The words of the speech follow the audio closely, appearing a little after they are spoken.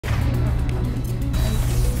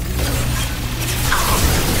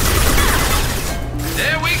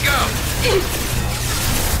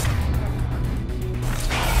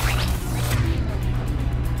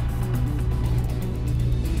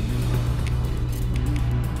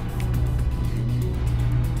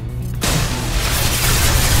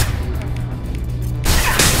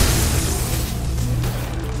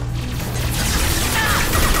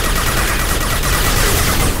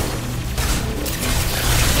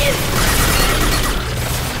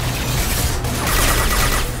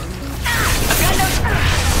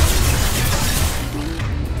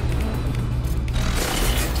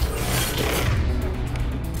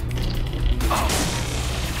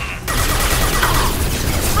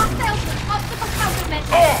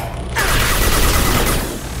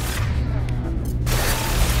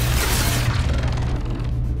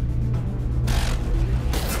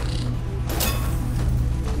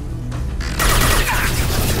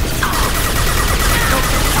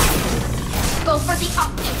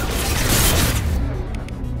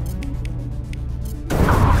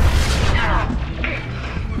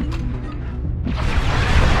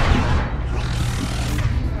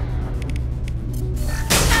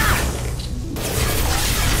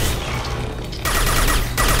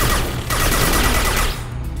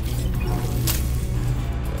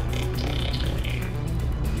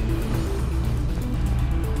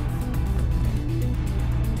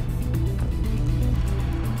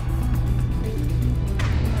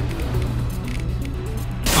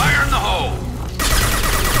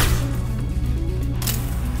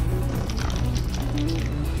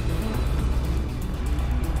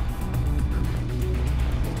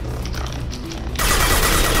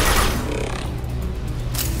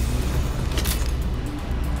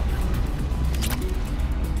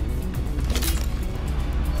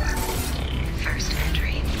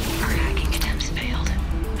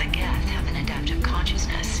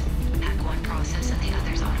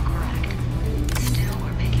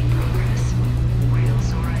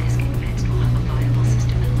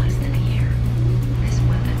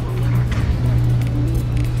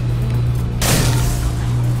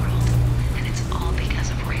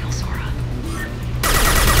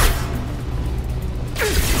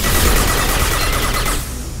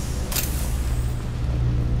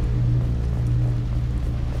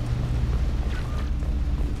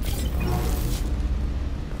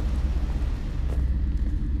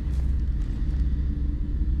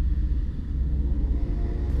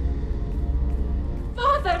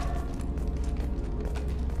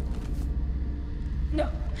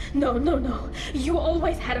No. You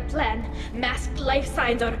always had a plan. Masked life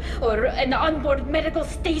signs or an onboard medical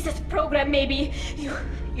stasis program, maybe.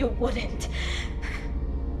 You wouldn't.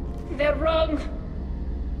 They're wrong.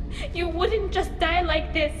 You wouldn't just die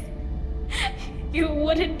like this. You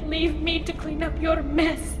wouldn't leave me to clean up your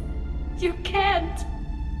mess. You can't.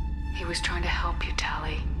 He was trying to help you,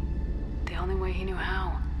 Tali. The only way he knew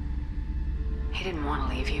how. He didn't want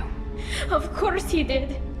to leave you. Of course he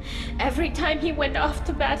did. Every time he went off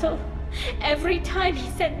to battle, every time he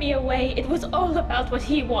sent me away, it was all about what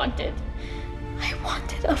he wanted. I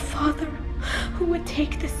wanted a father who would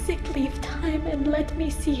take the sick leave time and let me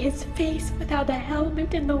see his face without a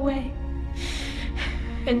helmet in the way.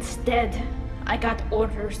 Instead, I got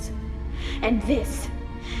orders. And this.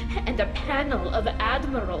 And a panel of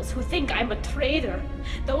admirals who think I'm a traitor.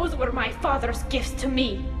 Those were my father's gifts to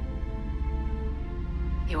me.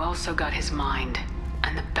 You also got his mind,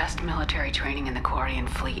 and the best military training in the Quarian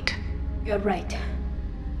fleet. You're right.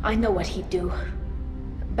 I know what he'd do.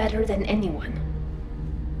 Better than anyone.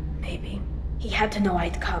 Maybe he had to know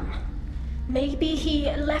I'd come. Maybe he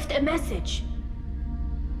left a message.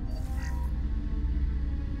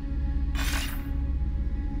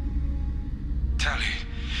 Tali,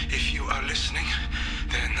 if you are listening,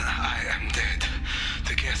 then I am dead.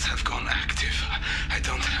 The gas have gone active. I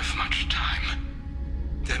don't have much time.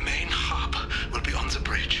 The main hub will be on the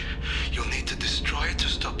bridge. You'll need to destroy it to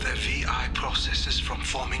stop their VI processes from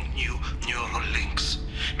forming new neural links.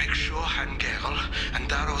 Make sure Hangerl and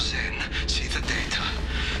Daro Zen see the data.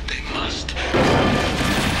 They must.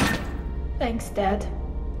 Thanks, Dad.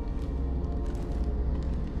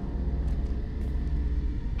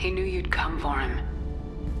 He knew you'd come for him.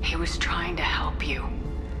 He was trying to help you.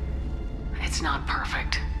 It's not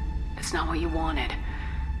perfect. It's not what you wanted.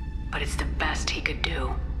 But it's the best he could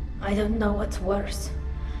do. I don't know what's worse.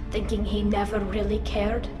 Thinking he never really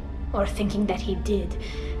cared, or thinking that he did,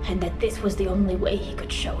 and that this was the only way he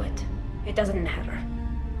could show it. It doesn't matter.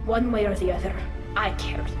 One way or the other, I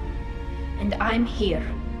cared. And I'm here.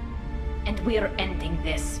 And we're ending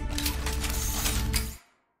this.